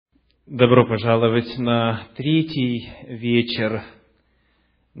Добро пожаловать на третий вечер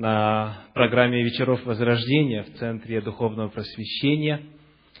на программе «Вечеров Возрождения» в Центре Духовного Просвещения.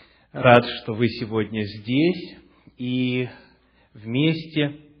 Рад, что вы сегодня здесь, и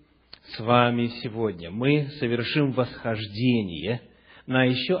вместе с вами сегодня мы совершим восхождение на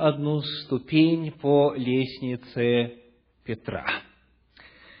еще одну ступень по лестнице Петра.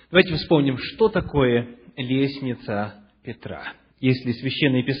 Давайте вспомним, что такое лестница Петра. Если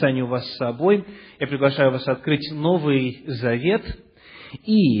Священное Писание у вас с собой, я приглашаю вас открыть Новый Завет,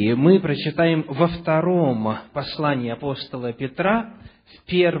 и мы прочитаем во втором послании апостола Петра, в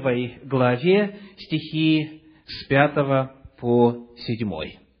 1 главе, стихи с 5 по 7.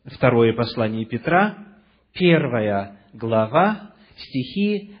 Второе послание Петра, 1 глава,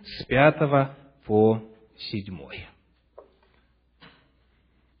 стихи с 5 по 7.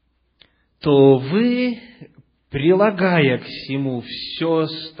 «То вы, прилагая к сему все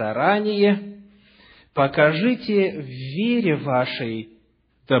старание, покажите в вере вашей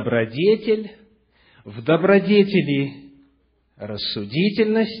добродетель, в добродетели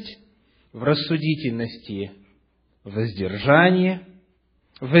рассудительность, в рассудительности воздержание,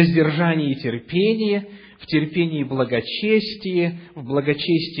 в воздержании терпение, в терпении благочестие, в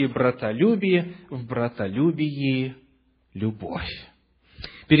благочестии братолюбие, в братолюбии любовь».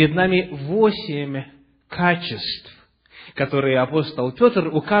 Перед нами 8 качеств, которые апостол Петр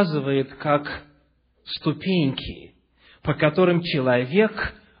указывает как ступеньки, по которым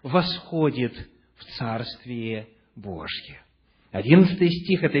человек восходит в Царствие Божье. 11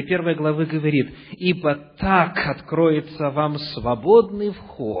 стих этой 1 главы говорит: «Ибо так откроется вам свободный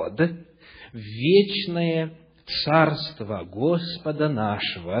вход в вечное Царство Господа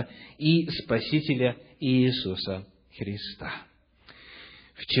нашего и Спасителя Иисуса Христа».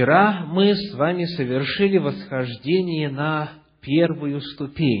 Вчера мы с вами совершили восхождение на первую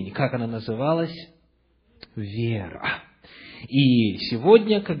ступень. Как она называлась? Вера. И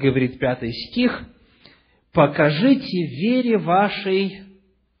сегодня, как говорит 5 стих, «покажите вере вашей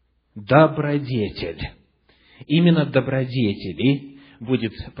добродетель». Именно добродетели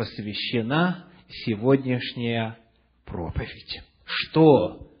будет посвящена сегодняшняя проповедь.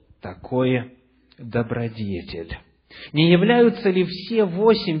 Что такое добродетель? Не являются ли все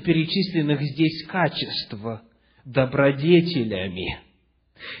 8 перечисленных здесь качеств добродетелями?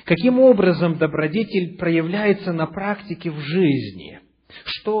 Каким образом добродетель проявляется на практике в жизни?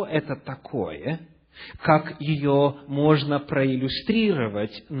 Что это такое? Как ее можно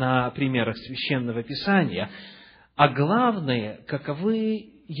проиллюстрировать на примерах Священного Писания? А главное, каковы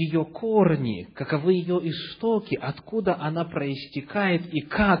ее корни, каковы ее истоки, откуда она проистекает и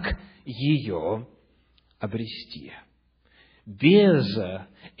как ее обрести. Без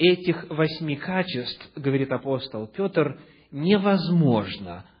этих 8 качеств, говорит апостол Петр,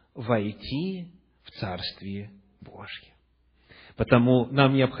 невозможно войти в Царствие Божье. Потому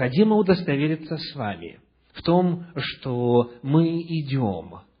нам необходимо удостовериться с вами в том, что мы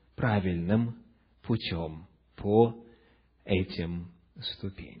идем правильным путем по этим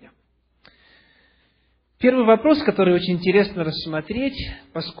ступеням. Первый вопрос, который очень интересно рассмотреть,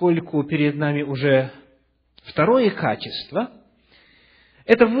 поскольку перед нами уже второе качество,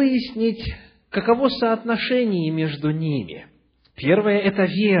 это выяснить, каково соотношение между ними. Первое – это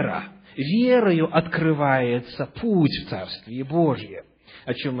вера. Верою открывается путь в Царствие Божье,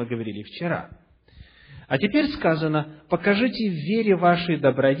 о чем мы говорили вчера. А теперь сказано: покажите в вере вашей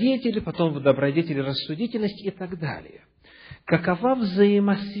добродетель, потом в добродетели рассудительность и так далее. Какова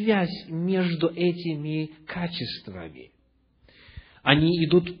взаимосвязь между этими качествами? Они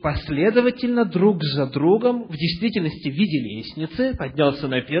идут последовательно друг за другом, в действительности в виде лестницы, поднялся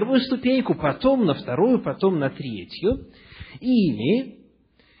на первую ступеньку, потом на вторую, потом на третью. Или,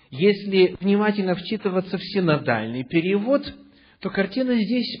 если внимательно вчитываться в синодальный перевод, то картина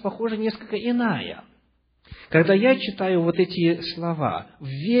здесь, похоже, несколько иная. Когда я читаю вот эти слова: в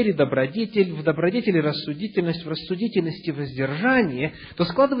вере добродетель, в добродетели рассудительность, в рассудительности воздержание, то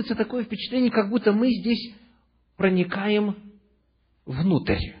складывается такое впечатление, как будто мы здесь проникаем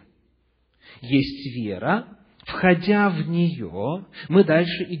внутрь. Есть вера, входя в нее, мы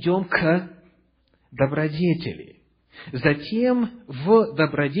дальше идем к добродетели. Затем в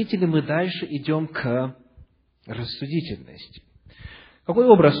добродетели мы дальше идем к рассудительности. Какой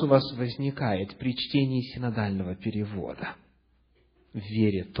образ у вас возникает при чтении синодального перевода? В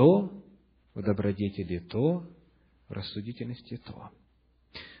вере то, в добродетели то, в рассудительности то.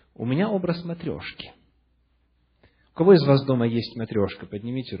 У меня образ матрешки. У кого из вас дома есть матрешка?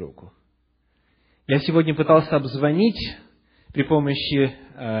 Поднимите руку. Я сегодня пытался обзвонить при помощи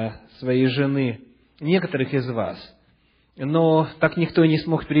своей жены некоторых из вас. но так никто и не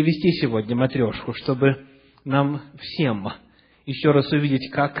смог перевести сегодня матрешку, чтобы нам всем еще раз увидеть,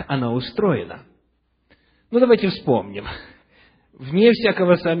 как она устроена. Ну, давайте вспомним. Вне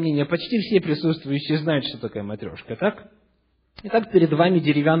всякого сомнения, почти все присутствующие знают, что такое матрешка, так? Итак, перед вами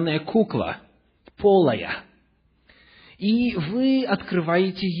деревянная кукла, полая. И вы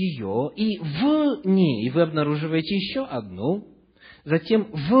открываете ее, и в ней вы обнаруживаете еще одну, затем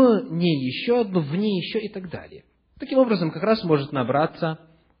в ней еще одну, в ней еще и так далее. Таким образом, как раз может набраться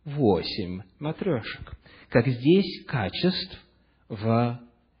 8 матрешек. Как здесь качеств в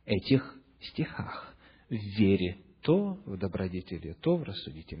этих стихах. В вере то, в добродетели то, в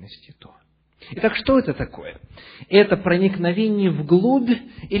рассудительности то. Итак, что это такое? Это проникновение вглубь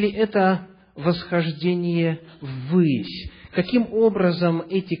или это восхождение ввысь? Каким образом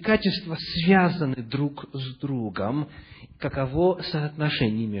эти качества связаны друг с другом? Каково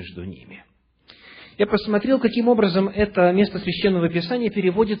соотношение между ними? Я посмотрел, каким образом это место Священного Писания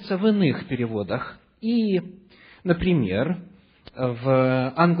переводится в иных переводах. И, например,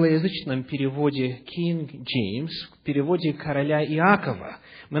 в англоязычном переводе King James, в переводе короля Иакова,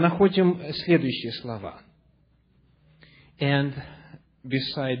 мы находим следующие слова. And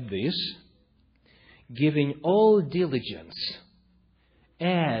beside this, giving all diligence,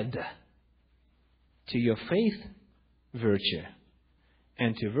 add to your faith virtue,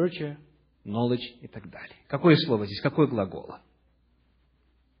 and to virtue knowledge и так далее. Какое слово здесь? Какой глагол?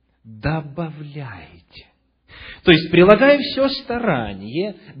 Добавляйте. То есть, прилагая все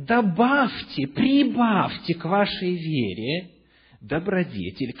старание, добавьте, прибавьте к вашей вере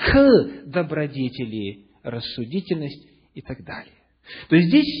добродетель, к добродетели рассудительность и так далее. То есть,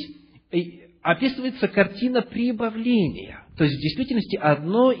 здесь описывается картина прибавления. То есть, в действительности,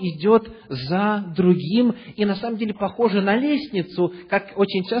 одно идет за другим, и на самом деле похоже на лестницу, как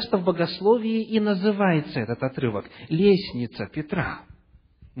очень часто в богословии и называется этот отрывок. Лестница Петра.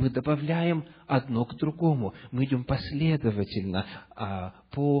 Мы добавляем одно к другому. Мы идем последовательно,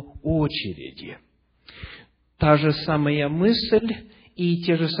 по очереди. Та же самая мысль и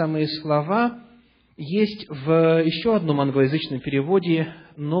те же самые слова есть в еще одном англоязычном переводе,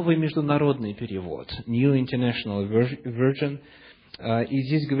 новый международный перевод, New International Version. И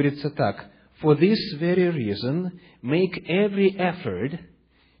здесь говорится так. For this very reason, make every effort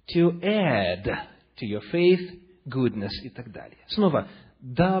to add to your faith goodness и так далее. Снова,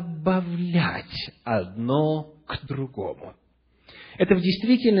 добавлять одно к другому. Это в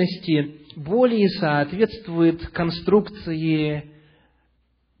действительности более соответствует конструкции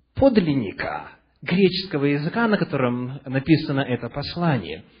подлинника греческого языка, на котором написано это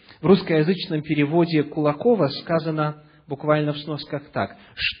послание. В русскоязычном переводе Кулакова сказано буквально в сносках так,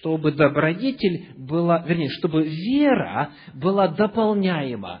 чтобы добродетель была, чтобы вера была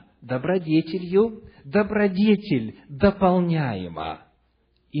дополняема добродетелью, добродетель дополняема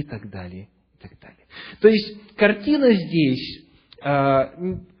и так далее, и так далее. То есть, картина здесь,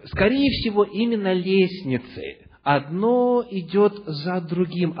 скорее всего, именно лестницы. Одно идет за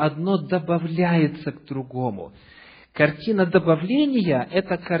другим, одно добавляется к другому. Картина добавления –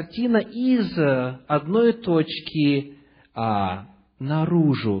 это картина из одной точки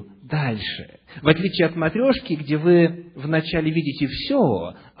наружу, дальше. В отличие от матрешки, где вы вначале видите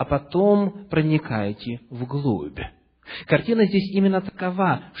все, а потом проникаете вглубь. Картина здесь именно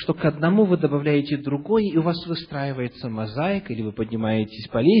такова, что к одному вы добавляете другое, и у вас выстраивается мозаика, или вы поднимаетесь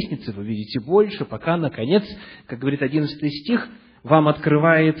по лестнице, вы видите больше, пока, наконец, как говорит 11 стих, вам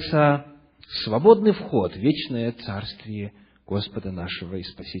открывается свободный вход в вечное царствие Господа нашего и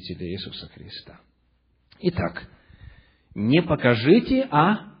Спасителя Иисуса Христа. Итак, не покажите,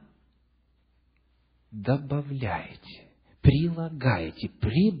 а добавляйте, прилагайте,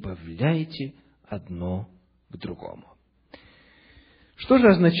 прибавляйте одно к другому. Что же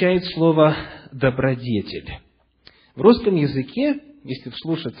означает слово «добродетель»? В русском языке, если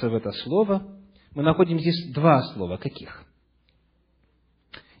вслушаться в это слово, мы находим здесь два слова. Каких?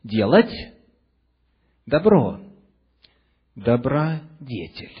 Делать добро.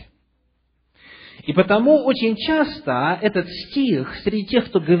 Добродетель. И потому очень часто этот стих среди тех,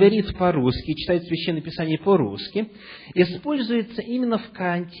 кто говорит по-русски, читает Священное Писание по-русски, используется именно в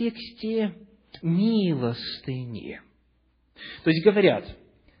контексте милостыни. То есть говорят,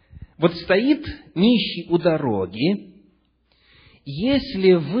 вот стоит нищий у дороги,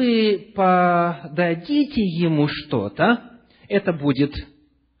 если вы подадите ему что-то, это будет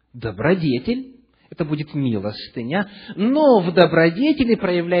добродетель, это будет милостыня, но в добродетели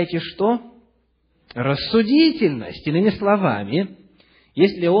проявляйте что? Рассудительность. Иными словами,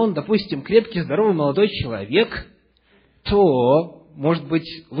 если он, допустим, крепкий, здоровый молодой человек, то, может быть,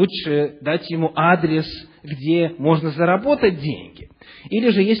 лучше дать ему адрес где можно заработать деньги. Или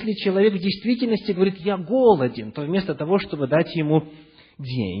же, если человек в действительности говорит: «Я голоден», то вместо того, чтобы дать ему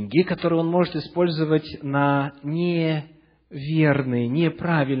деньги, которые он может использовать на неверные,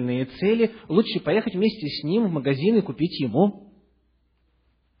 неправильные цели, лучше поехать вместе с ним в магазин и купить ему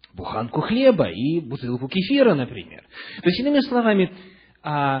буханку хлеба и бутылку кефира, например. То есть, иными словами,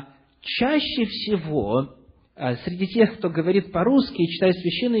 чаще всего среди тех, кто говорит по-русски и читает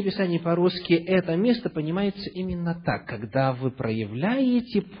Священное Писание по-русски, это место понимается именно так, когда вы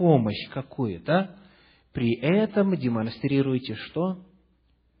проявляете помощь какую-то, при этом демонстрируете что?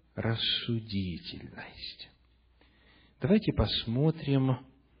 Рассудительность. Давайте посмотрим,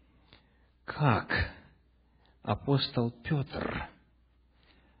 как апостол Петр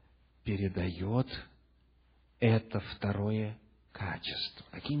передает это второе качество,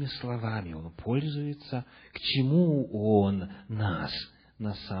 какими словами он пользуется, к чему он нас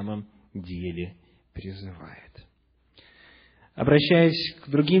на самом деле призывает. Обращаясь к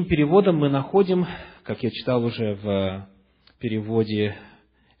другим переводам, мы находим, как я читал уже в переводе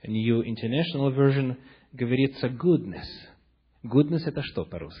New International Version, говорится goodness. Goodness — это что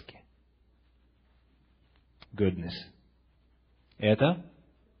по-русски? Goodness — это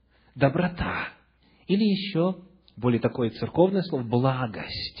доброта. Или еще более такое церковное слово —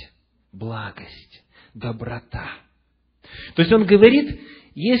 благость. Благость, доброта. То есть он говорит,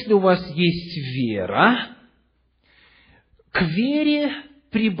 если у вас есть вера, к вере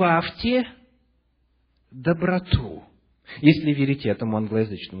прибавьте доброту, если верите этому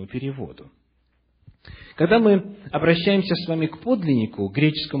англоязычному переводу. Когда мы обращаемся с вами к подлиннику, к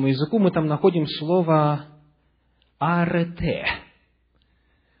греческому языку, мы там находим слово «арете»,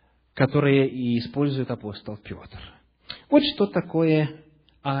 которое и использует апостол Петр. Вот что такое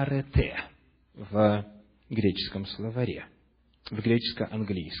 «арете» в греческом словаре, в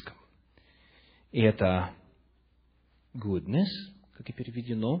греческо-английском. Это goodness, как и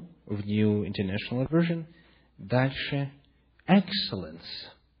переведено в New International Version. Дальше excellence.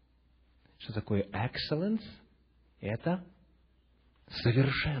 Что такое excellence? Это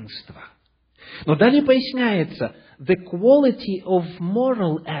совершенство. Но далее поясняется the quality of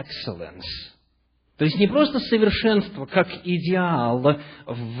moral excellence. То есть не просто совершенство как идеал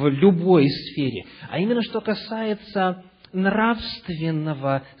в любой сфере, а именно что касается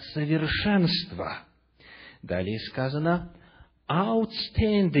нравственного совершенства. Далее сказано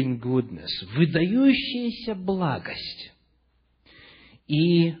outstanding goodness, выдающаяся благость,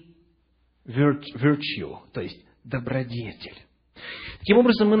 и virtue, то есть добродетель. Таким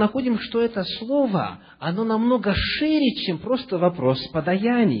образом, мы находим, что это слово, оно намного шире, чем просто вопрос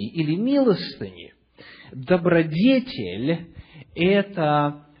подаяний или милостыни. Добродетель –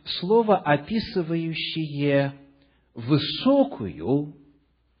 это слово, описывающее высокую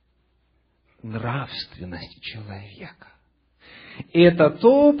нравственность человека. Это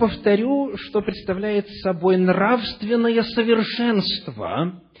то, повторю, что представляет собой нравственное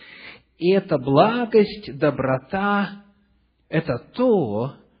совершенство. И это благость, доброта, это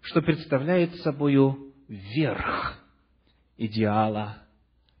то, что представляет собою верх идеала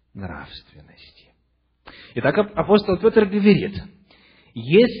нравственности. Итак, апостол Петр говорит: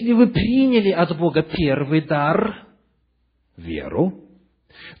 если вы приняли от Бога первый дар, веру,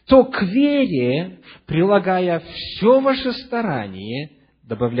 то к вере, прилагая все ваше старание,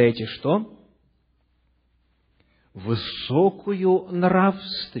 добавляете что? Высокую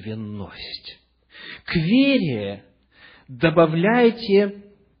нравственность. К вере добавляйте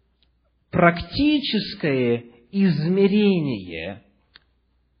практическое измерение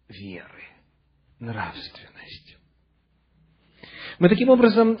веры, нравственность. Мы таким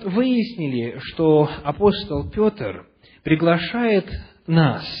образом выяснили, что апостол Петр приглашает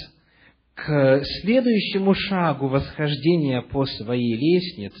нас к следующему шагу восхождения по своей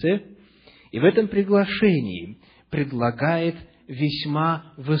лестнице, и в этом приглашении предлагает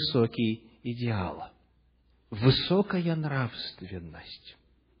весьма высокий идеал. Высокая нравственность,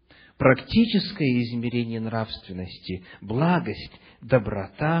 практическое измерение нравственности, благость,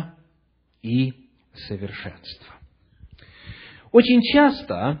 доброта и совершенство. Очень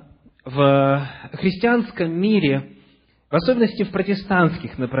часто в христианском мире, в особенности в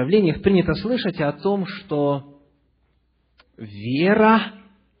протестантских направлениях, принято слышать о том, что вера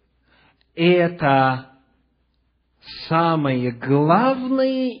 – это самое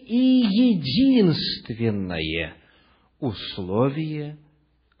главное и единственное условие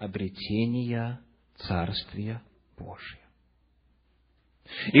обретения Царствия Божия.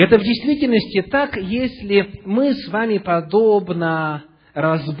 И это в действительности так, если мы с вами, подобно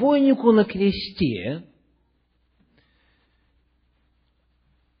разбойнику на кресте,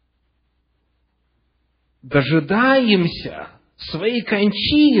 дожидаемся своей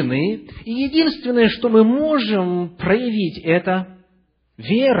кончины, и единственное, что мы можем проявить, это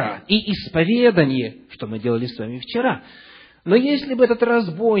вера и исповедание, что мы делали с вами вчера. Но если бы этот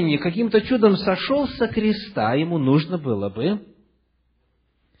разбойник каким-то чудом сошел со креста, ему нужно было бы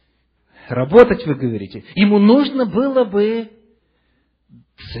работать, вы говорите. Ему нужно было бы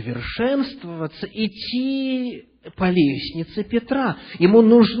совершенствоваться, идти по лестнице Петра. Ему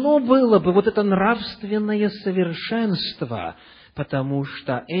нужно было бы вот это нравственное совершенство, потому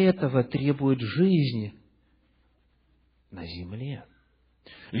что этого требует жизнь на земле.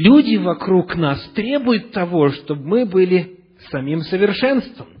 Люди вокруг нас требуют того, чтобы мы были самим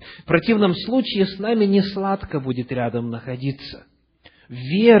совершенством. В противном случае с нами не сладко будет рядом находиться.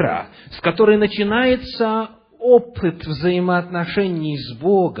 Вера, с которой начинается опыт взаимоотношений с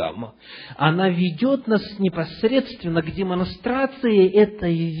Богом, она ведет нас непосредственно к демонстрации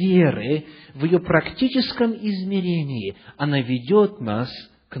этой веры в ее практическом измерении. Она ведет нас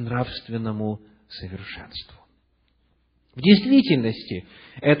к нравственному совершенству. В действительности,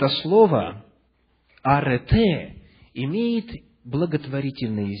 это слово «арете» имеет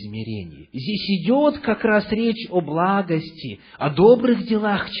благотворительное измерение. Здесь идет как раз речь о благости, о добрых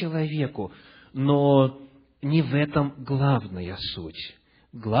делах человеку, но не в этом главная суть.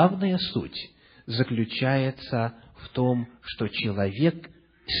 Главная суть заключается в том, что человек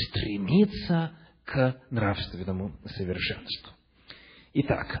стремится к нравственному совершенству.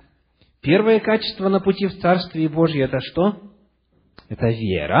 Итак, первое качество на пути в Царствие Божье – это что? Это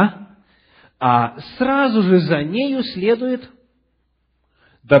вера, а сразу же за нею следует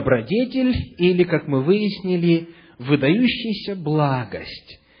добродетель, или, как мы выяснили, выдающаяся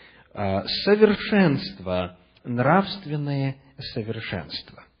благость, совершенство, нравственное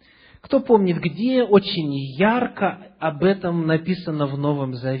совершенство. Кто помнит, где очень ярко об этом написано в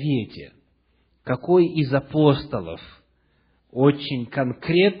Новом Завете? Какой из апостолов очень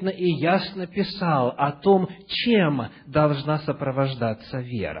конкретно и ясно писал о том, чем должна сопровождаться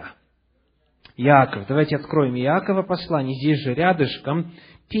вера? Иаков. Давайте откроем Иакова послание. Здесь же рядышком,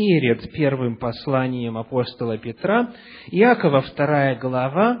 перед первым посланием апостола Петра, Иакова 2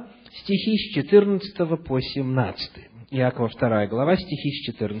 глава, стихи с 14 по 17. Иакова 2 глава, стихи с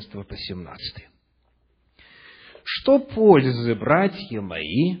 14 по 17. «Что пользы, братья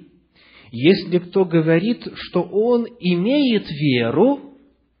мои, если кто говорит, что он имеет веру,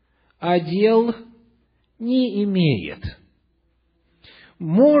 а дел не имеет?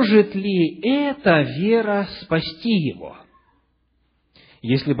 Может ли эта вера спасти его?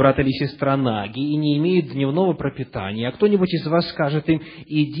 Если брат или сестра наги и не имеют дневного пропитания, а кто-нибудь из вас скажет им: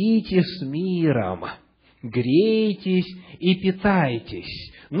 идите с миром, грейтесь и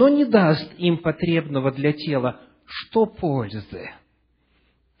питайтесь, но не даст им потребного для тела, что пользы?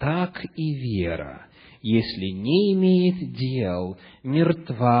 Так и вера, если не имеет дел,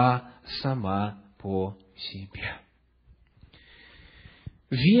 мертва сама по себе».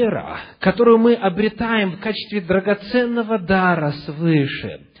 Вера, которую мы обретаем в качестве драгоценного дара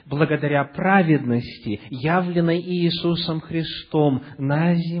свыше, благодаря праведности, явленной Иисусом Христом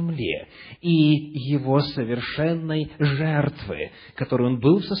на земле, и Его совершенной жертвы, которую Он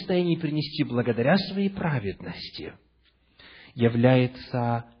был в состоянии принести благодаря своей праведности,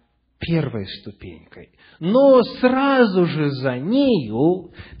 является первой ступенькой. Но сразу же за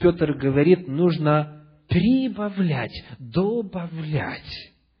нею, Петр говорит, нужно прибавлять,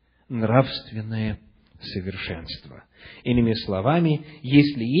 добавлять нравственное совершенство. Иными словами,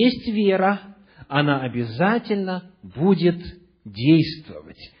 если есть вера, она обязательно будет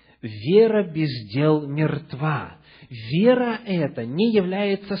действовать. Вера без дел мертва. Вера эта не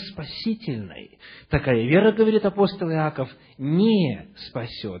является спасительной. Такая вера, говорит апостол Иаков, не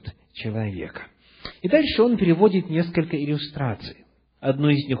спасет человека. И дальше он приводит несколько иллюстраций. Одну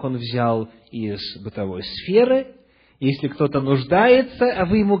из них он взял из бытовой сферы. Если кто-то нуждается, а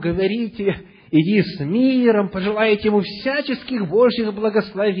вы ему говорите: иди с миром, пожелаете ему всяческих Божьих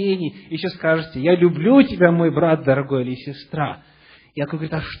благословений, и еще скажете: я люблю тебя, мой брат дорогой или сестра. Иаков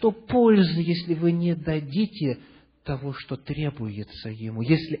говорит: а что пользы, если вы не дадите того, что требуется ему,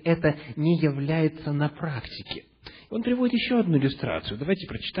 если это не является на практике? Он приводит еще одну иллюстрацию. Давайте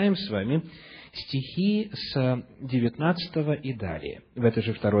прочитаем с вами стихи с 19 и далее, в этой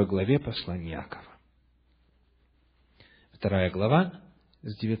же 2 главе послания Иакова. 2 глава,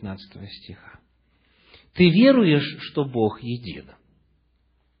 с 19 стиха. «Ты веруешь, что Бог един?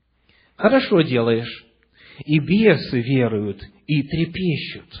 Хорошо делаешь, и бесы веруют и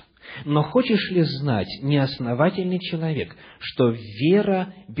трепещут. Но хочешь ли знать, неосновательный человек, что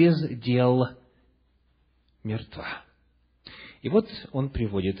вера без дел мертва?» И вот он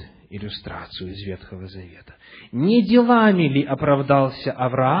приводит иллюстрацию из Ветхого Завета. «Не делами ли оправдался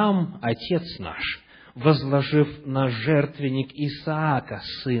Авраам, отец наш, возложив на жертвенник Исаака,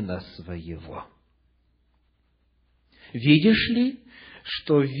 сына своего?» Видишь ли,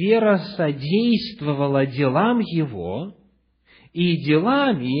 что вера содействовала делам его, и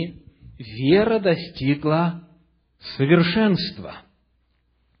делами вера достигла совершенства.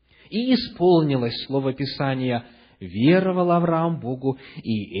 И исполнилось слово Писания: «Веровал Авраам Богу,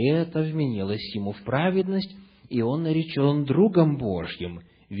 и это вменилось ему в праведность, и он наречен другом Божьим».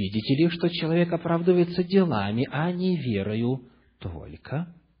 Видите ли, что человек оправдывается делами, а не верою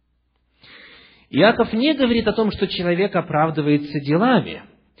только? Иаков не говорит о том, что человек оправдывается делами.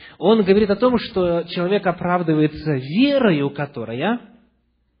 Он говорит о том, что человек оправдывается верою, которая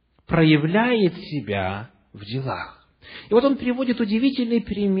проявляет себя в делах. И вот он приводит удивительный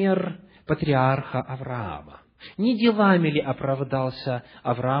пример патриарха Авраама. «Не делами ли оправдался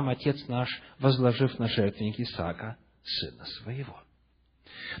Авраам, отец наш, возложив на жертвенник Исаака, сына своего?»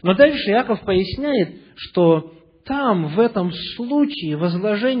 Но дальше Иаков поясняет, что там, в этом случае,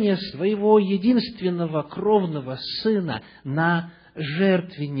 возложение своего единственного кровного сына на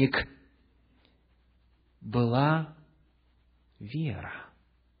жертвенник была вера.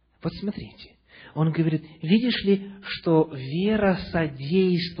 Вот смотрите, он говорит: видишь ли, что вера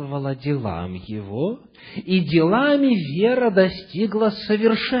содействовала делам его, и делами вера достигла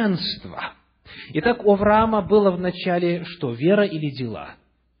совершенства. Итак, у Авраама было вначале что, вера или дела?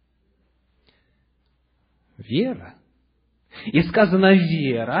 Вера. И сказано,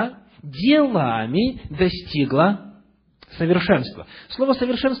 вера делами достигла совершенства. Слово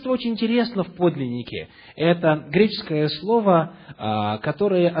 «совершенство» очень интересно в подлиннике. Это греческое слово,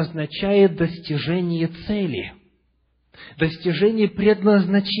 которое означает достижение цели, достижение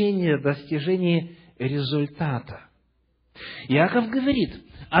предназначения, достижение результата. Иаков говорит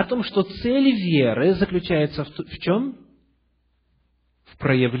о том, что цель веры заключается в чем? В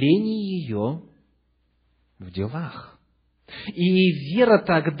проявлении ее в делах. И вера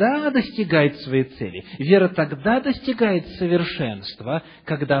тогда достигает своей цели, вера тогда достигает совершенства,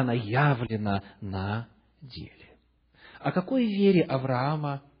 когда она явлена на деле. О какой вере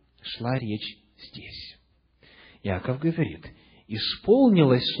Авраама шла речь здесь? Иаков говорит: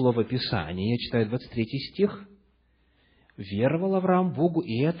 исполнилось слово Писания, я читаю 23 стих, «Веровал Авраам Богу,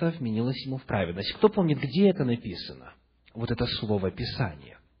 и это вменилось ему в праведность». Кто помнит, где это написано? Вот это слово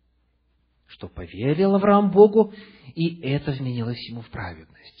Писания. Что поверил Авраам Богу, и это вменилось ему в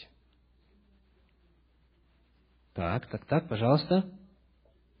праведность. Так, пожалуйста.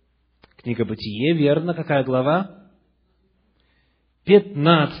 Книга Бытие, верно. Какая глава?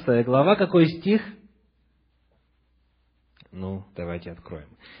 15 глава. Какой стих? Давайте откроем.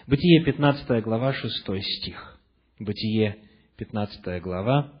 Бытие, 15 глава, 6 стих. Бытие, 15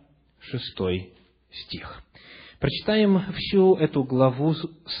 глава, 6 стих. Прочитаем всю эту главу с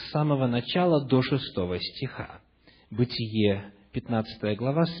самого начала до 6 стиха. Бытие, 15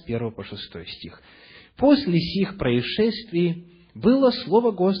 глава, с 1 по 6 стих. «После сих происшествий было слово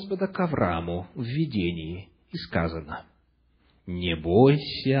Господа к Аврааму в видении, и сказано: „Не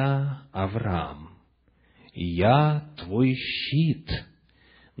бойся, Авраам, я твой щит,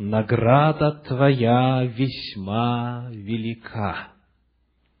 награда твоя весьма велика“.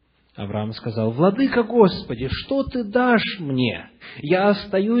 Авраам сказал: „Владыка Господи, что ты дашь мне? Я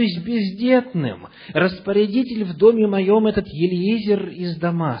остаюсь бездетным. Распорядитель в доме моем этот Елиезер из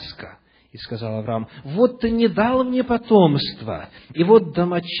Дамаска“. И сказал Авраам: „Вот ты не дал мне потомства, и вот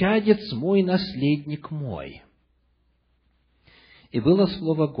домочадец мой, наследник мой“. И было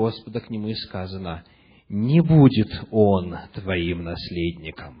слово Господа к нему, и сказано: „Не будет он твоим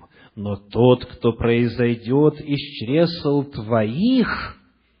наследником, но тот, кто произойдет из чресл твоих,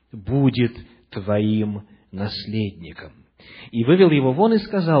 будет твоим наследником“. И вывел его вон и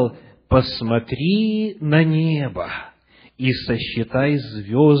сказал: „Посмотри на небо и сосчитай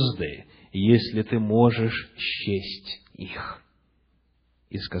звезды, если ты можешь счесть их“.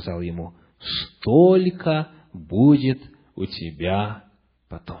 И сказал ему: „Столько будет у тебя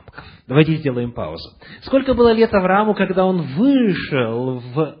потомков“. Давайте сделаем паузу. Сколько было лет Аврааму, когда он вышел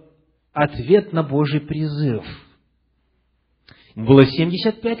в ответ на Божий призыв? Ему было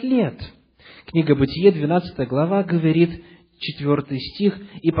 75 лет. Книга Бытие, 12 глава, говорит, 4 стих: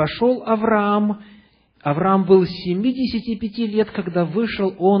 «И пошел Авраам». Авраам был 75 лет, когда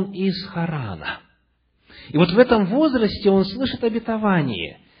вышел он из Харана. И вот в этом возрасте он слышит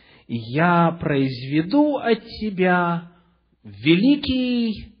обетование: «Я произведу от тебя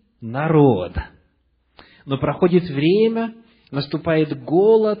великий народ». Но проходит время, наступает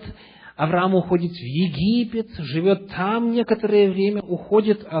голод, Авраам уходит в Египет, живет там некоторое время,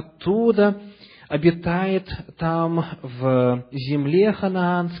 уходит оттуда, обитает там в земле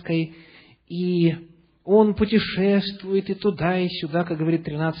ханаанской, и он путешествует и туда, и сюда, как говорит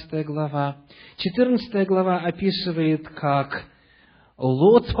 13 глава. 14 глава описывает, как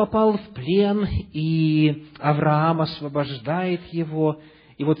Лот попал в плен, и Авраам освобождает его.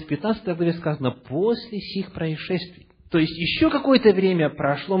 И вот в 15 главе сказано: «После сих происшествий». То есть, еще какое-то время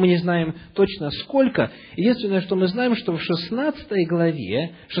прошло, мы не знаем точно сколько. Единственное, что мы знаем, что в 16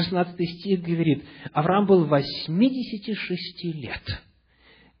 главе, 16 стих говорит: Авраам был 86 лет,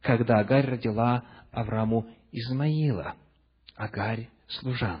 когда Агарь родила Аврааму Измаила. Агарь –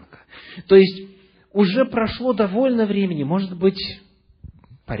 служанка. То есть, уже прошло довольно времени, может быть,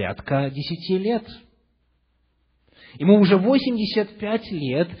 порядка 10 лет. Ему уже 85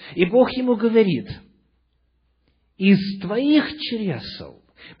 лет, и Бог ему говорит: из твоих чресел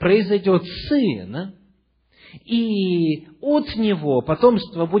произойдет сын, и от него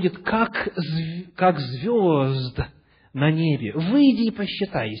потомство будет как звезд на небе. Выйди и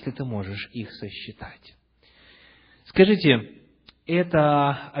посчитай, если ты можешь их сосчитать. Скажите,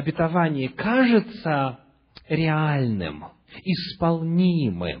 это обетование кажется реальным,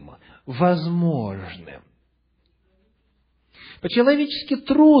 исполнимым, возможным? По-человечески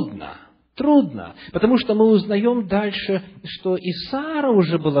трудно, потому что мы узнаем дальше, что и Сара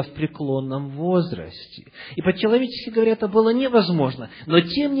уже была в преклонном возрасте. И по-человечески говоря, это было невозможно. Но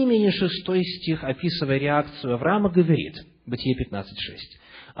тем не менее, 6 стих, описывая реакцию Авраама, говорит, Бытие 15:6,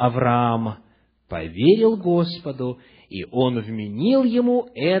 Авраам поверил Господу, и Он вменил ему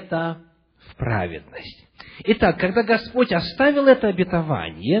это в праведность. Итак, когда Господь оставил это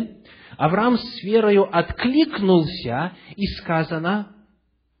обетование, Авраам с верою откликнулся, и сказано: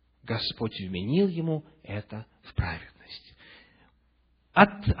 Господь вменил ему это в праведность. От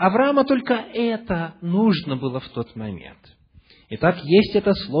Авраама только это нужно было в тот момент. Итак, есть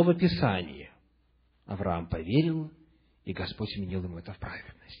это слово Писание. Авраам поверил, и Господь вменил ему это в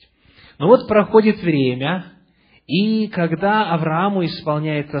праведность. Но вот проходит время, и когда Аврааму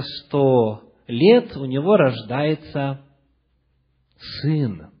исполняется 100 лет, у него рождается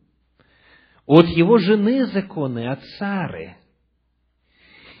сын от его жены законной, от Сары.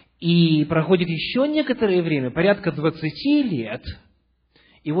 И проходит еще некоторое время, порядка 20 лет,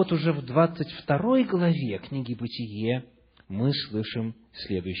 и вот уже в 22 главе книги «Бытие» мы слышим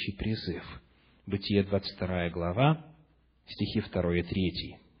следующий призыв. Бытие, 22 глава, стихи 2 и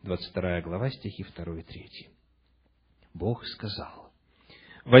 3. 22 глава, стихи 2 и 3. Бог сказал: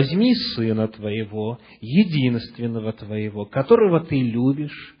 «Возьми сына твоего, единственного твоего, которого ты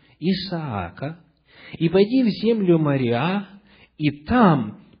любишь, Исаака, и пойди в землю Мориа, и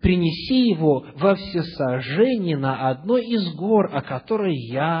там принеси его во всесожжение на одной из гор, о которой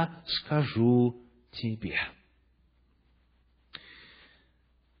я скажу тебе».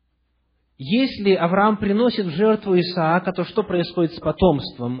 Если Авраам приносит в жертву Исаака, то что происходит с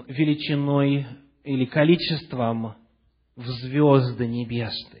потомством величиной или количеством в звезды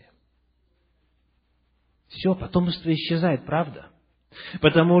небесные? Все, потомство исчезает, правда?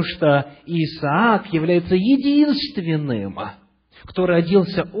 Потому что Исаак является единственным, кто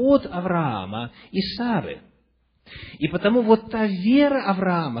родился от Авраама и Сары. И потому вот та вера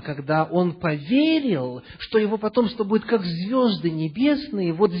Авраама, когда он поверил, что его потомство будет как звезды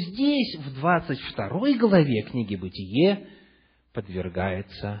небесные, вот здесь, в 22 главе книги «Бытие»,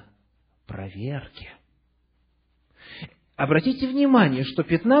 подвергается проверке. Обратите внимание, что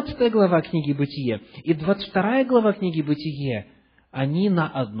 15 глава книги «Бытие» и 22 глава книги «Бытие», они на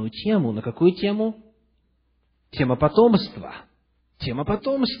одну тему. На какую тему? Тема потомства. Тема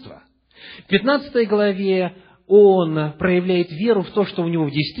потомства. В 15 главе он проявляет веру в то, что у него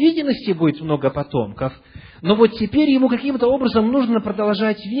в действительности будет много потомков, но вот теперь ему каким-то образом нужно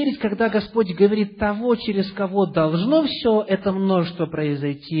продолжать верить, когда Господь говорит: того, через кого должно все это множество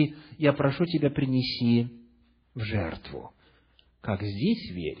произойти, я прошу тебя, принеси в жертву. Как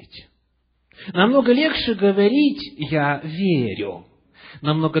здесь верить? Намного легче говорить «я верю»,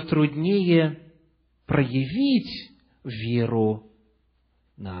 намного труднее проявить веру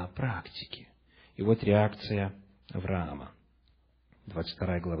на практике. И вот реакция Авраама.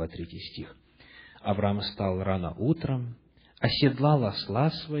 22 глава, 3 стих. Авраам встал рано утром, оседлал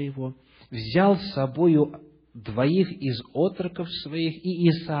осла своего, взял с собою 2 из отроков своих и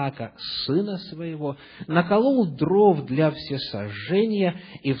Исаака, сына своего, наколол дров для всесожжения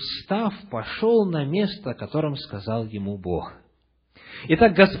и, встав, пошел на место, о котором сказал ему Бог.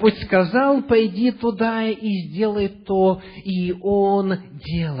 Итак, Господь сказал: пойди туда и сделай то, и Он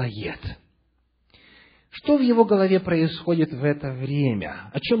делает. Что в его голове происходит в это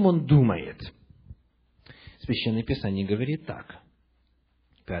время? О чем он думает? Священное Писание говорит так.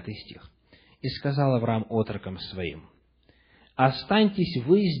 5 стих. «И сказал Авраам отрокам своим: останьтесь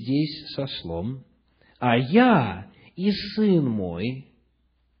вы здесь с ослом, а я и сын мой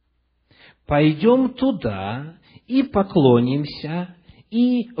пойдем туда и поклонимся,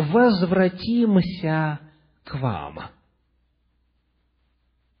 и возвратимся к вам».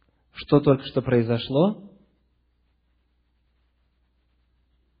 Что только что произошло?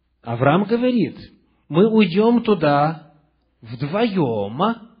 Авраам говорит: мы уйдем туда вдвоем,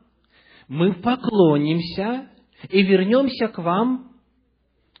 мы поклонимся и вернемся к вам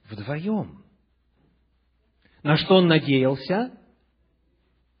вдвоем. На что он надеялся?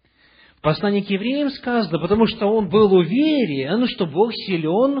 В послании к евреям сказано, потому что он был уверен, что Бог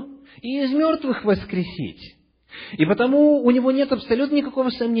силен и из мертвых воскресить. И потому у него нет абсолютно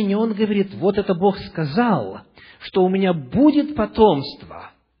никакого сомнения. Он говорит: вот это Бог сказал, что у меня будет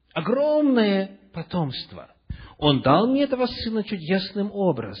потомство, огромное потомство. Он дал мне этого сына чудесным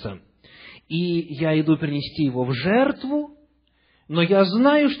образом. И я иду принести его в жертву, но я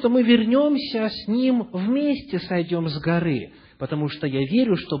знаю, что мы вернемся с ним вместе, сойдем с горы, потому что я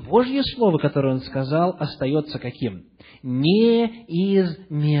верю, что Божье Слово, которое он сказал, остается каким? Неизменным.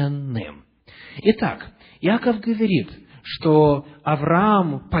 Итак, Иаков говорит, что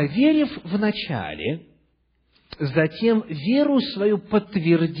Авраам, поверив вначале, затем веру свою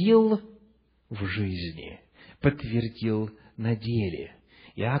подтвердил в жизни, подтвердил на деле.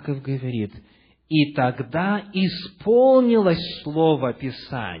 Иаков говорит: и тогда исполнилось слово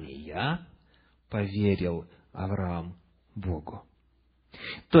Писания, поверил Авраам Богу.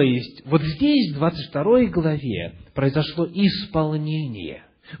 То есть, вот здесь, в 22 главе, произошло исполнение.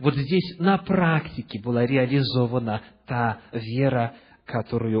 Вот здесь на практике была реализована та вера,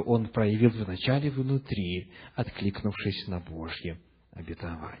 которую он проявил вначале внутри, откликнувшись на Божье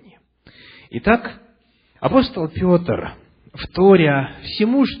обетование. Итак, апостол Петр, вторя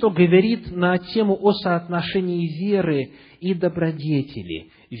всему, что говорит на тему о соотношении веры и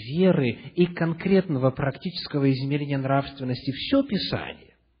добродетели, веры и конкретного практического измерения нравственности, все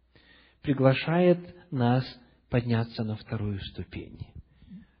Писание приглашает нас подняться на вторую ступень.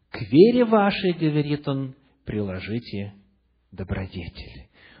 К вере вашей, говорит он, приложите добродетель.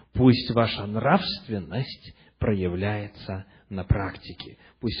 Пусть ваша нравственность проявляется на практике.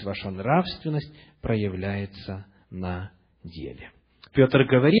 Пусть ваша нравственность проявляется на деле. Петр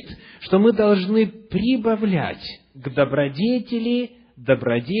говорит, что мы должны прибавлять к добродетели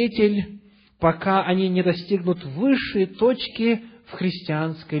добродетель, пока они не достигнут высшей точки в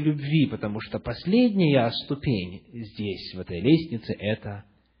христианской любви, потому что последняя ступень здесь, в этой лестнице, это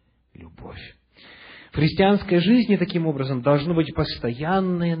любовь. В христианской жизни, таким образом, должно быть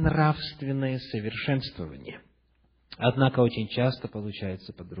постоянное нравственное совершенствование. Однако очень часто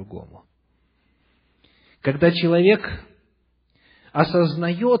получается по-другому. Когда человек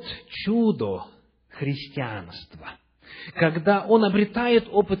осознает чудо христианства, когда он обретает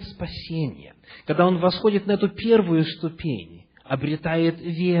опыт спасения, когда он восходит на эту первую ступень, обретает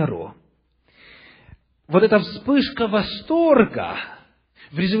веру, вот эта вспышка восторга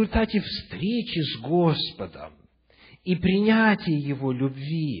в результате встречи с Господом и принятия Его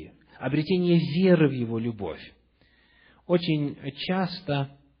любви, обретения веры в Его любовь, очень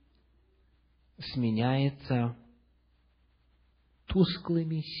часто сменяется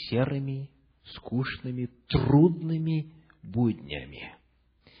тусклыми, серыми, скучными, трудными буднями,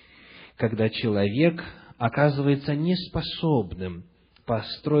 когда человек оказывается неспособным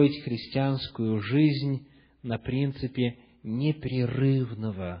построить христианскую жизнь на принципе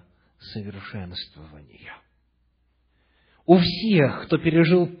непрерывного совершенствования. У всех, кто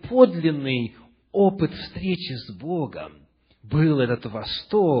пережил подлинный опыт встречи с Богом, был этот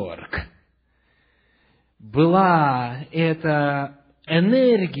восторг, была эта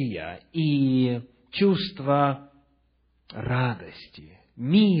энергия и чувство радости,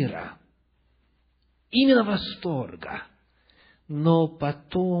 мира, именно восторга. Но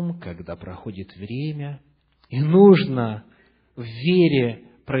потом, когда проходит время, и нужно в вере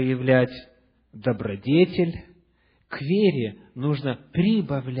проявлять добродетель, к вере нужно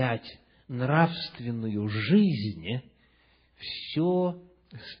прибавлять нравственную жизнь, все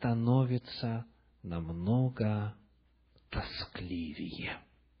становится намного тоскливее.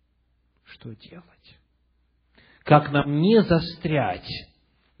 Что делать? Как нам не застрять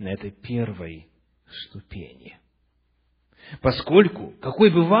на этой первой ступени? Поскольку, какой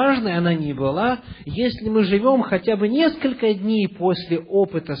бы важной она ни была, если мы живем хотя бы несколько дней после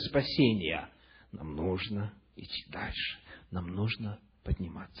опыта спасения, нам нужно идти дальше, нам нужно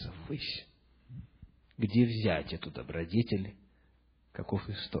подниматься ввысь. где взять эту добродетель, каков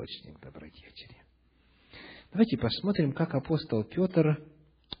источник добродетели. Давайте посмотрим, как апостол Петр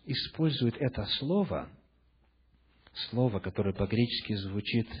использует это слово, которое по-гречески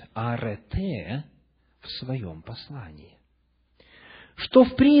звучит «арете», в своем послании. Что,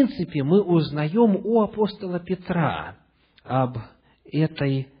 в принципе, мы узнаем у апостола Петра об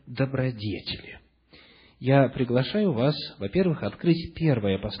этой добродетели? Я приглашаю вас, во-первых, открыть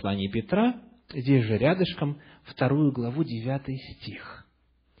первое послание Петра, здесь же рядышком, 2 главу, 9 стих.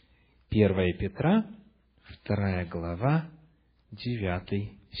 1 Петра, 2 глава,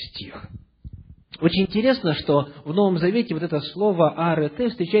 9 стих. Очень интересно, что в Новом Завете вот это слово «арете»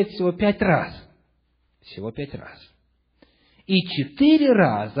 встречается всего 5 раз. Всего 5 раз. И 4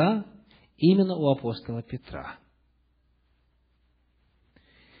 раза именно у апостола Петра.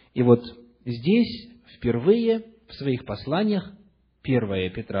 И вот здесь впервые в своих посланиях 1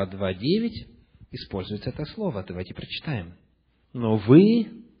 Петра 2:9 используется это слово. Давайте прочитаем. «Но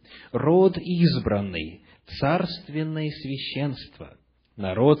вы, род избранный, царственное священство,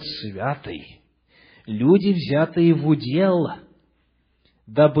 народ святый, люди, взятые в удел,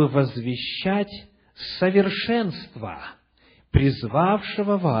 дабы возвещать совершенство,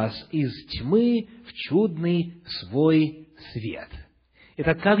 призвавшего вас из тьмы в чудный свой свет».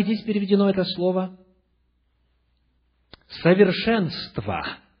 Итак, как здесь переведено это слово? Совершенство.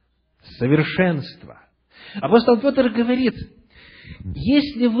 Совершенство. Апостол Петр говорит,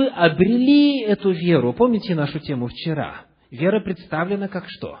 если вы обрели эту веру, помните нашу тему вчера, вера представлена как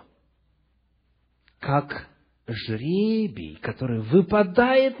что? Как жребий, который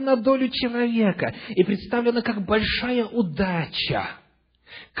выпадает на долю человека, и представлена как большая удача,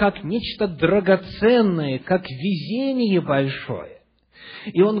 как нечто драгоценное, как везение большое.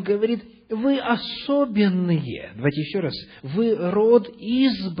 И он говорит, вы особенные. Давайте еще раз. Вы род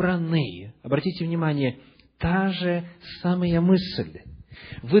избранный. Обратите внимание, та же самая мысль.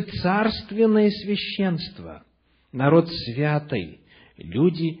 Вы царственное священство, народ святый,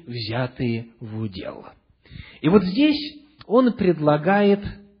 люди, взятые в удел. И вот здесь он предлагает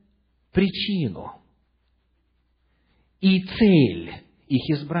причину и цель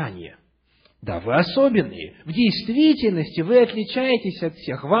их избрания. Да, вы особенные. В действительности вы отличаетесь от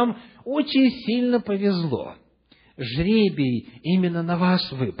всех. Вам очень сильно повезло. Жребий именно на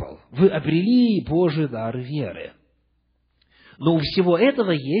вас выпал. Вы обрели Божий дар веры. Но у всего этого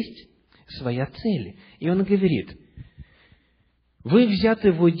есть своя цель. И он говорит, вы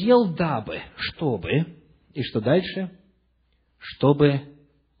взяты в удел, дабы, чтобы, и что дальше? Чтобы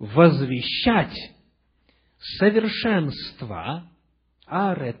возвещать совершенство,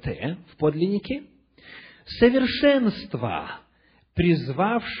 арете в подлиннике, совершенство,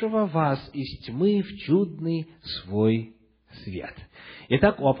 призвавшего вас из тьмы в чудный свой свет.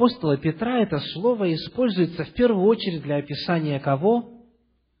 Итак, у апостола Петра это слово используется в первую очередь для описания кого?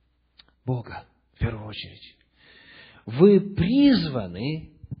 Бога, в первую очередь. Вы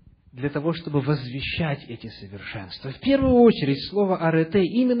призваны для того, чтобы возвещать эти совершенства. В первую очередь слово арете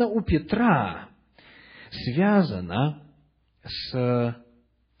именно у Петра связано с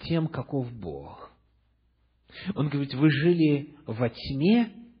тем, каков Бог. Он говорит, вы жили во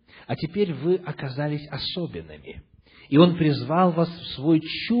тьме, а теперь вы оказались особенными. И Он призвал вас в свой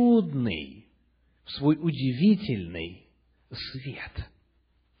чудный, в свой удивительный свет.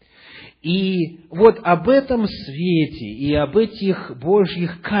 И вот об этом свете и об этих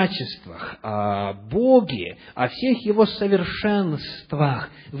Божьих качествах, о Боге, о всех Его совершенствах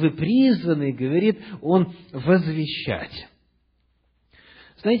вы призваны, говорит Он, возвещать.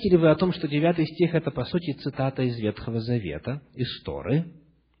 Знаете ли вы о том, что 9 стих – это, по сути, цитата из Ветхого Завета, из Торы?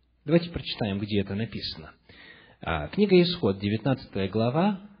 Давайте прочитаем, где это написано. Книга Исход, 19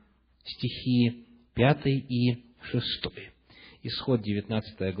 глава, стихи 5 и 6. Исход,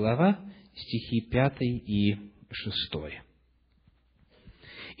 19 глава, стихи 5 и 6.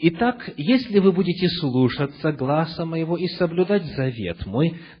 «Итак, если вы будете слушаться гласа моего и соблюдать завет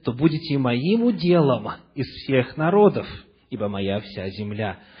мой, то будете моим уделом из всех народов, ибо моя вся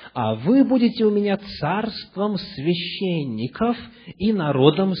земля, а вы будете у меня царством священников и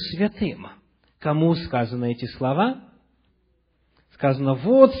народом святым». Кому сказаны эти слова? Сказано,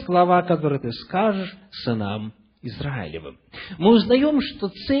 вот слова, которые ты скажешь сынам Израилевым. Мы узнаем, что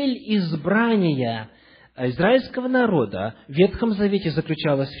цель избрания израильского народа в Ветхом Завете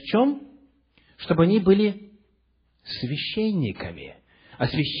заключалась в чем? Чтобы они были священниками. А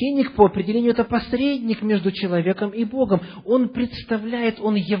священник по определению это посредник между человеком и Богом. Он представляет,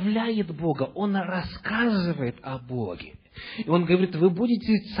 он являет Бога, он рассказывает о Боге. И он говорит, вы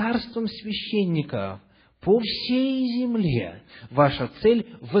будете царством священников по всей земле. Ваша цель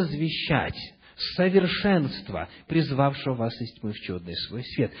 – возвещать совершенства, призвавшего вас из тьмы в чудный свой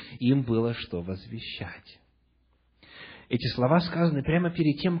свет». Им было что возвещать. Эти слова сказаны прямо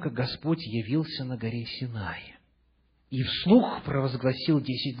перед тем, как Господь явился на горе Синай и вслух провозгласил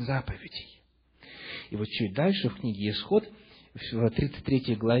 10 заповедей. И вот чуть дальше в книге «Исход», в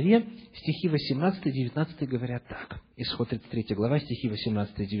 33 главе, стихи 18-19 говорят так. Исход 33 глава, стихи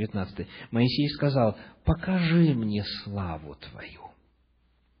 18-19. Моисей сказал: «Покажи мне славу Твою».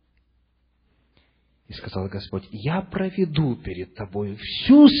 И сказал Господь: «Я проведу перед тобою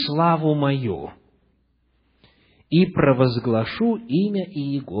всю славу мою и провозглашу имя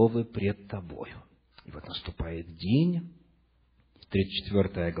Иеговы пред тобою». И вот наступает день,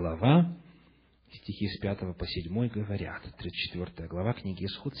 34 глава, стихи с 5 по 7 говорят, 34 глава книги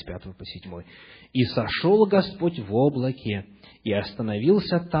Исход с 5 по 7. «И сошел Господь в облаке, и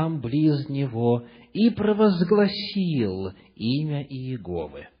остановился там близ него, и провозгласил имя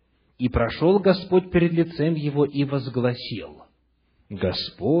Иеговы. И прошел Господь перед лицем его, и возгласил: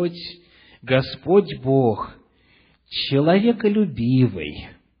 Господь, Господь Бог, человеколюбивый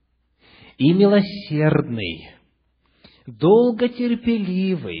и милосердный,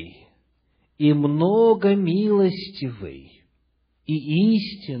 долготерпеливый и многомилостивый, и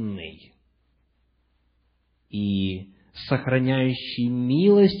истинный, и сохраняющий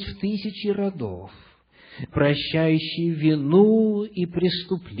милость в 1000 родов, прощающий вину и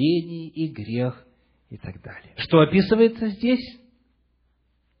преступление и грех», и так далее. Что описывается здесь?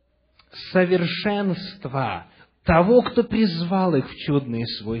 Совершенство того, кто призвал их в чудный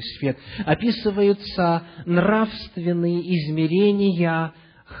свой свет. Описываются нравственные измерения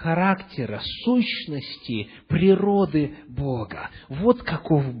характера, сущности, природы Бога. Вот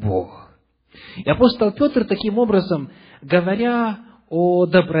каков Бог. И апостол Петр таким образом, говоря о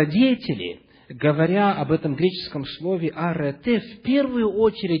добродетели, говоря об этом греческом слове «арете», в первую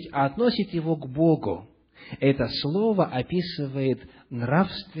очередь относит его к Богу. Это слово описывает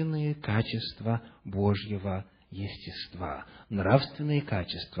нравственные качества Божьего естества, нравственные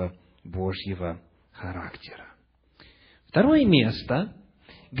качества Божьего характера. Второе место,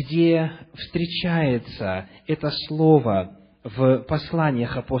 где встречается это слово в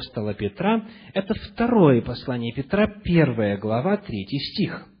посланиях апостола Петра, это второе послание Петра, 1 глава, 3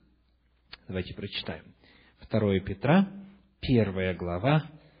 стих. Давайте прочитаем. 2 Петра, 1 глава,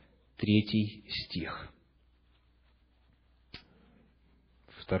 3 стих.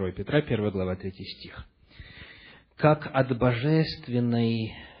 2 Петра, 1 глава, 3 стих. «Как от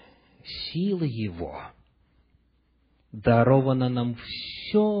божественной силы Его даровано нам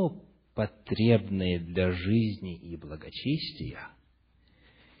все потребное для жизни и благочестия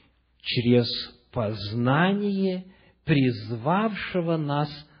через познание призвавшего нас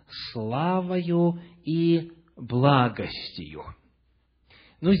славою и благостью».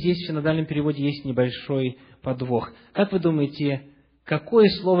 Ну, здесь в синодальном переводе есть небольшой подвох. Как вы думаете, какое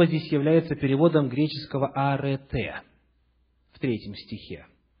слово здесь является переводом греческого «арете» в 3 стихе?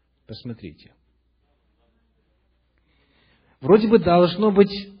 Посмотрите. Вроде бы должно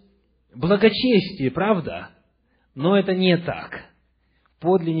быть благочестие, правда? Но это не так. В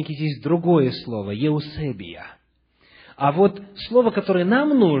подлиннике здесь другое слово – «еусебия». А вот слово, которое нам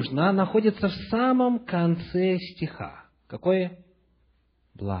нужно, находится в самом конце стиха. Какое?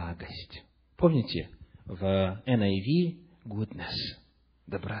 Благость. Помните, в NIV goodness,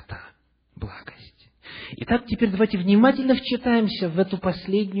 доброта, благость. Итак, теперь давайте внимательно вчитаемся в эту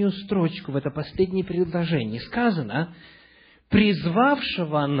последнюю строчку, в это последнее предложение. Сказано: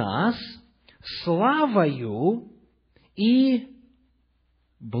 «призвавшего нас славою и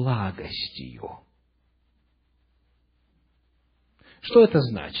благостью». Что это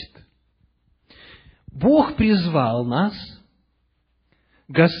значит? Бог призвал нас,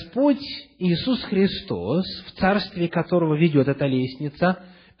 Господь Иисус Христос, в царстве которого ведет эта лестница,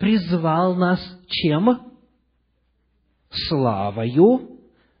 призвал нас чем? Славою.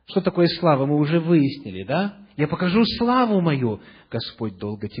 Что такое слава? Мы уже выяснили, да? «Я покажу славу мою». Господь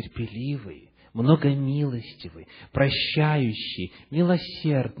долготерпеливый, многомилостивый, прощающий,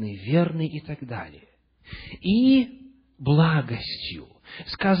 милосердный, верный и так далее. И благостью.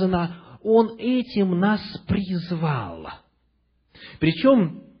 Сказано, Он этим нас призвал.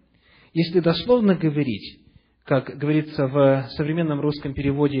 Причем, если дословно говорить, как говорится в современном русском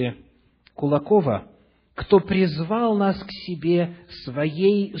переводе Кулакова, кто призвал нас к себе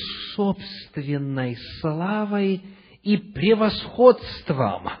своей собственной славой и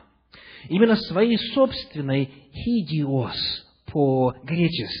превосходством. Именно своей собственной «хидиос»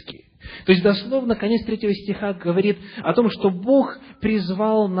 по-гречески. То есть, дословно, конец 3 стиха говорит о том, что Бог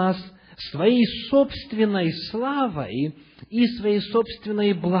призвал нас своей собственной славой и своей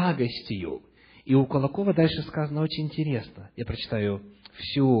собственной благостью. И у Кулакова дальше сказано очень интересно. Я прочитаю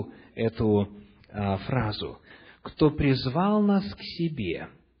всю эту фразу. «Кто призвал нас к себе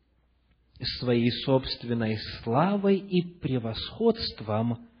своей собственной славой и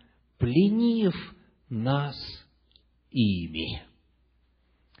превосходством, пленив нас ими».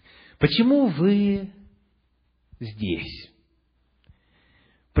 Почему вы здесь?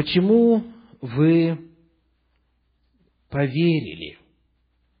 Почему вы поверили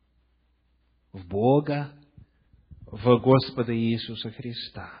в Бога, в Господа Иисуса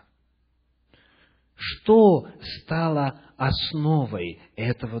Христа? Что стало основой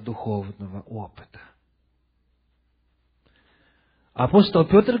этого духовного опыта? Апостол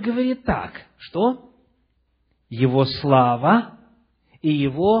Петр говорит так, что Его слава и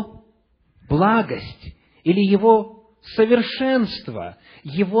Его благость, или Его совершенство,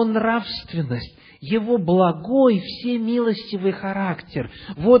 Его нравственность, Его благой, всемилостивый характер,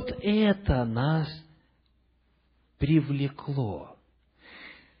 вот это нас привлекло.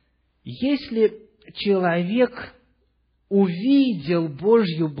 Если человек увидел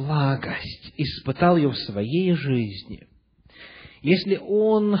Божью благость, испытал ее в своей жизни, если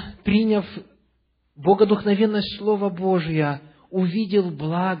он, приняв богодухновенное Слово Божье, увидел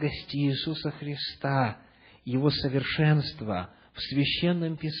благость Иисуса Христа, Его совершенство в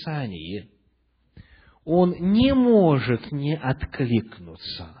Священном Писании, он не может не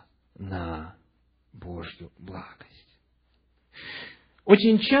откликнуться на Божью благость.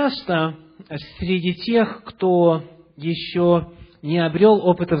 Очень часто среди тех, кто еще не обрел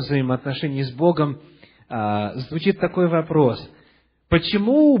опыта взаимоотношений с Богом, звучит такой вопрос: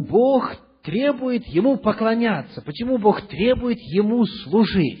 почему Бог требует Ему поклоняться? Почему Бог требует Ему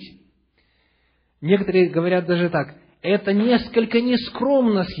служить? Некоторые говорят даже так: это несколько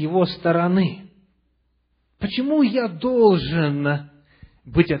нескромно с Его стороны. Почему я должен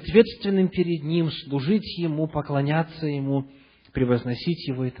быть ответственным перед Ним, служить Ему, поклоняться Ему, превозносить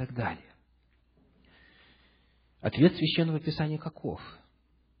Его и так далее? Ответ Священного Писания каков?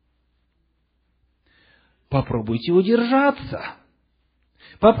 Попробуйте удержаться.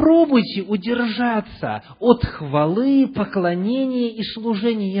 Попробуйте удержаться от хвалы, поклонения и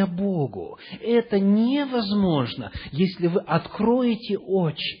служения Богу. Это невозможно, если вы откроете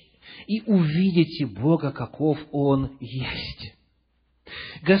очи и увидите Бога, каков Он есть.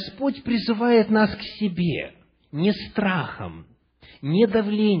 Господь призывает нас к себе не страхом, не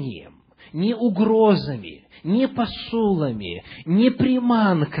давлением, не угрозами, не посулами, не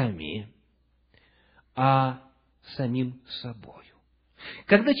приманками, а самим собою.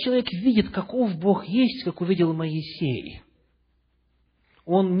 Когда человек видит, каков Бог есть, как увидел Моисей,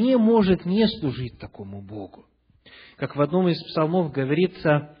 он не может не служить такому Богу. Как в одном из псалмов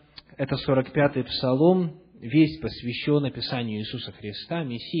говорится, это 45-й псалом, весь посвящен описанию Иисуса Христа,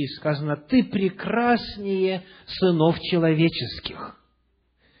 Мессии, сказано: «Ты прекраснее сынов человеческих».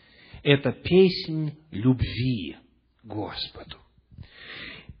 Это песнь любви Господу.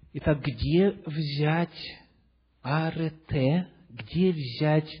 Итак, где взять арете, где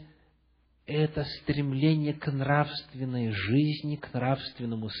взять это стремление к нравственной жизни, к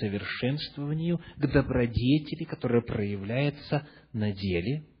нравственному совершенствованию, к добродетели, которая проявляется на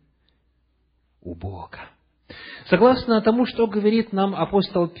деле у Бога? Согласно тому, что говорит нам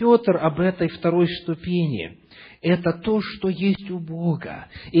апостол Петр об этой второй ступени, это то, что есть у Бога.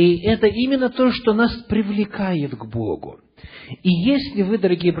 И это именно то, что нас привлекает к Богу. И если вы,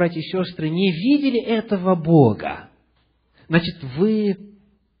 дорогие братья и сестры, не видели этого Бога, значит, вы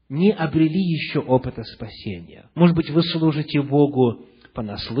не обрели еще опыта спасения. Может быть, вы служите Богу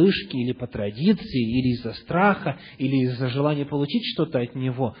понаслышке, или по традиции, или из-за страха, или из-за желания получить что-то от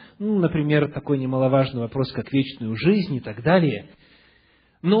Него. Например, такой немаловажный вопрос, как вечную жизнь и так далее.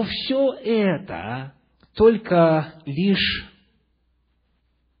 Но все это только лишь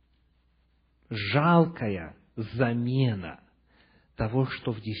жалкая замена того,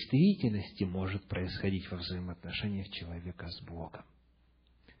 что в действительности может происходить во взаимоотношениях человека с Богом.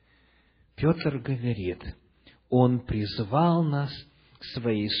 Петр говорит: Он призвал нас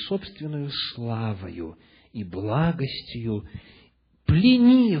своей собственной славою и благостью,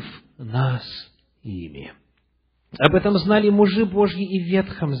 пленив нас ими. Об этом знали мужи Божьи и в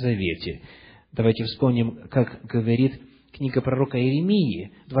Ветхом Завете. Давайте вспомним, как говорит книга пророка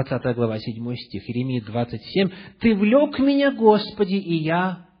Иеремии, 20 глава, 7 стих, Иеремии 27. «Ты влек меня, Господи, и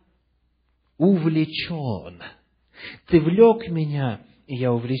я увлечен». Ты влек меня, и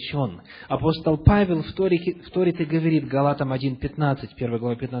я увлечен. Апостол Павел вторит и говорит Галатам 1:15, 1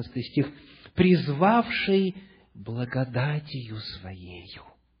 глава, 15 стих, «призвавший благодатью Своею».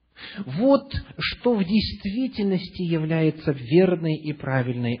 Вот что в действительности является верной и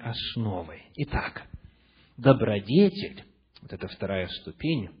правильной основой. Итак, добродетель, вот эта вторая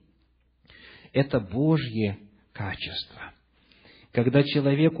ступень, это Божье качество. Когда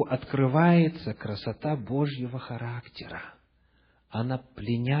человеку открывается красота Божьего характера, она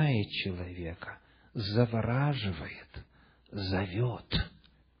пленяет человека, завораживает, зовет,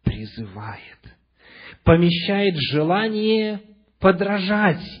 призывает, помещает желание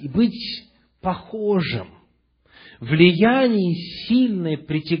подражать и быть похожим. Влияние сильной,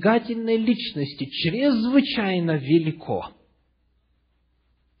 притягательной личности чрезвычайно велико.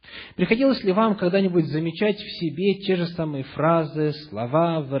 Приходилось ли вам когда-нибудь замечать в себе те же самые фразы,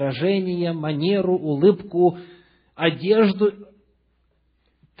 слова, выражения, манеру, улыбку, одежду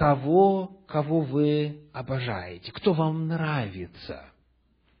того, кого вы обожаете, кто вам нравится,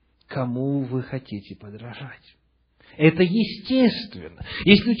 кому вы хотите подражать? Это естественно.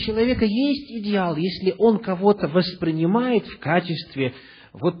 Если у человека есть идеал, если он кого-то воспринимает в качестве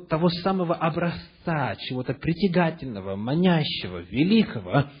вот того самого образца, чего-то притягательного, манящего,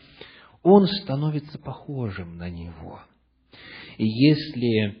 великого, он становится похожим на него. И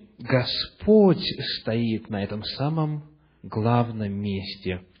если Господь стоит на этом самом главном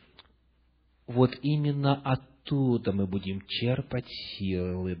месте, вот именно оттуда мы будем черпать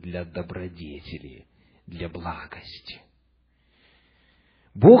силы для добродетели, для благости.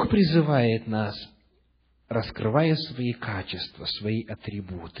 Бог призывает нас, раскрывая свои качества, свои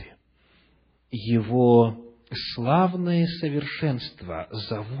атрибуты. Его славное совершенство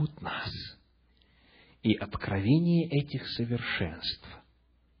зовут нас, и откровение этих совершенств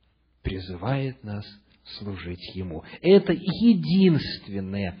призывает нас служить Ему. Это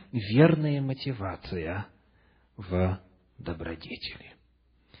единственная верная мотивация в добродетели.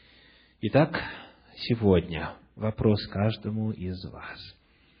 Итак, сегодня вопрос каждому из вас.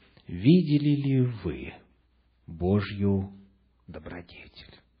 Видели ли вы Божью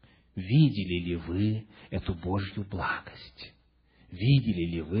добродетель? Видели ли вы эту Божью благость?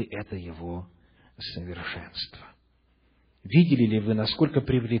 Видели ли вы это Его совершенство? Видели ли вы, насколько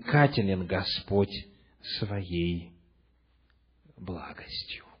привлекателен Господь своей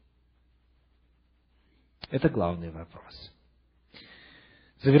благостью? Это главный вопрос.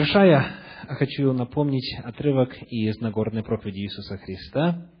 Завершая, хочу напомнить отрывок из Нагорной проповеди Иисуса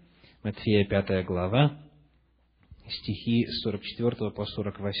Христа, Матфея 5 глава, стихи с 44 по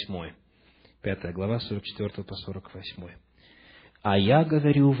 48. 5 глава, 44 по 48. «А я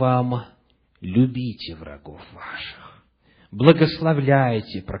говорю вам, любите врагов ваших,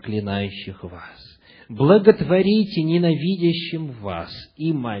 благословляйте проклинающих вас, благотворите ненавидящим вас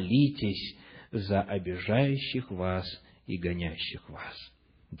и молитесь за обижающих вас и гонящих вас.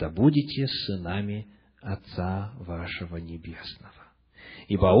 Да будете сынами Отца вашего Небесного.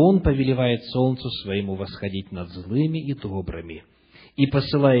 Ибо Он повелевает солнцу своему восходить над злыми и добрыми, и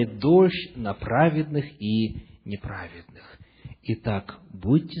посылает дождь на праведных и неправедных. Итак,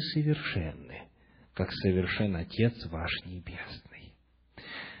 будьте совершенны, как совершен Отец ваш Небесный».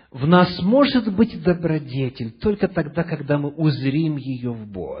 В нас может быть добродетель только тогда, когда мы узрим ее в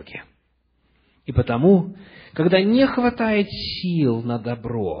Боге. И потому, когда не хватает сил на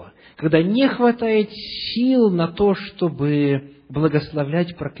добро, когда не хватает сил на то, чтобы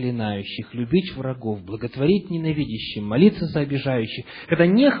благословлять проклинающих, любить врагов, благотворить ненавидящим, молиться за обижающих, когда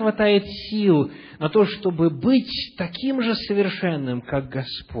не хватает сил на то, чтобы быть таким же совершенным, как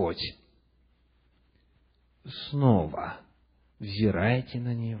Господь, снова взирайте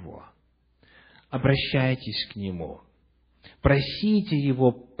на Него, обращайтесь к Нему, просите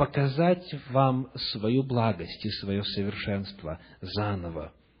Его показать вам свою благость и свое совершенство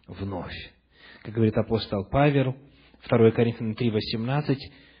заново, вновь. Как говорит апостол Павел, 2 Коринфянам 3:18,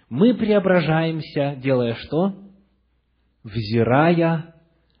 мы преображаемся, делая что? Взирая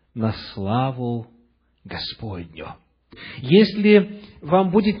на славу Господню. Если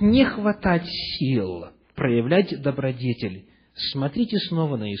вам будет не хватать сил проявлять добродетель, смотрите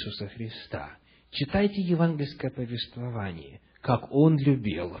снова на Иисуса Христа. Читайте евангельское повествование, как Он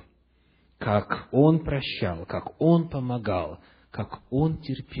любил, как Он прощал, как Он помогал, как Он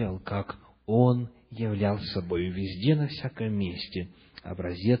терпел, как Он являл собой везде, на всяком месте,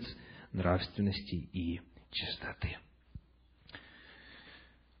 образец нравственности и чистоты.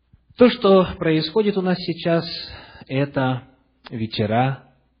 То, что происходит у нас сейчас, это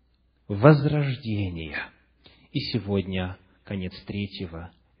вечера возрождения. И сегодня конец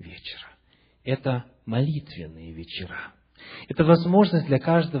третьего вечера. Это молитвенные вечера. Это возможность для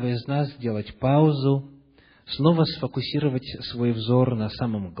каждого из нас сделать паузу, снова сфокусировать свой взор на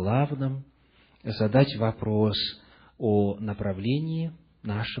самом главном, задать вопрос о направлении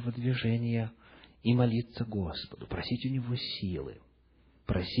нашего движения и молиться Господу, просить у Него силы,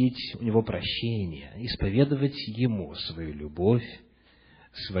 просить у Него прощения, исповедовать Ему свою любовь,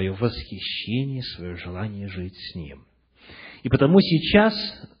 свое восхищение, свое желание жить с Ним. И потому сейчас,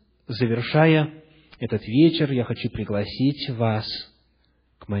 завершая этот вечер, я хочу пригласить вас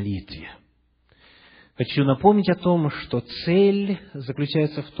к молитве. Хочу напомнить о том, что цель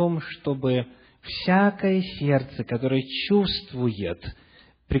заключается в том, чтобы всякое сердце, которое чувствует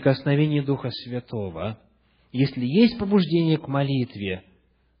прикосновение Духа Святого, если есть побуждение к молитве,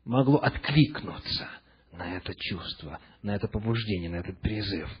 могло откликнуться на это чувство, на это побуждение, на этот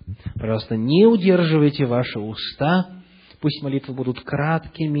призыв. Пожалуйста, не удерживайте ваши уста, пусть молитвы будут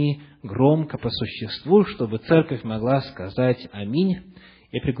краткими, громко, по существу, чтобы церковь могла сказать «Аминь».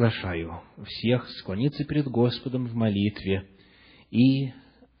 Я приглашаю всех склониться перед Господом в молитве и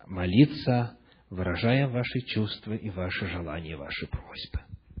молиться, выражая ваши чувства и ваши желания, ваши просьбы.